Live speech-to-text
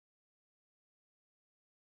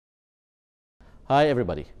Hi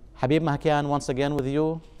everybody, Habib Mahakian once again with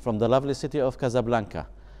you from the lovely city of Casablanca.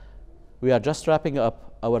 We are just wrapping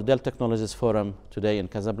up our Dell Technologies Forum today in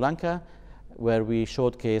Casablanca, where we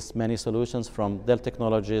showcase many solutions from Dell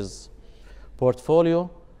Technologies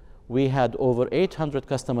portfolio. We had over 800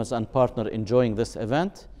 customers and partners enjoying this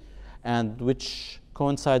event, and which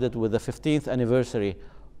coincided with the 15th anniversary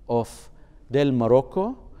of Dell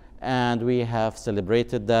Morocco, and we have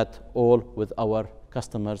celebrated that all with our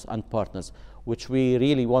customers and partners, which we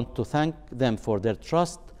really want to thank them for their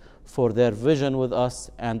trust, for their vision with us,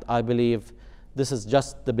 and I believe this is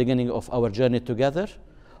just the beginning of our journey together.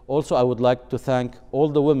 Also, I would like to thank all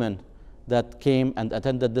the women that came and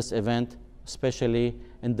attended this event, especially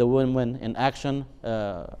in the Women in Action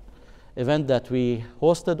event that we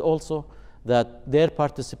hosted also, that their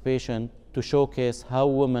participation to showcase how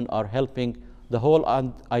women are helping the whole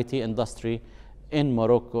IT industry in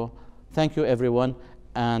Morocco. Thank you everyone,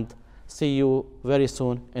 and see you very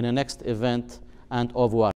soon in the next event, and au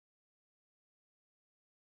revoir.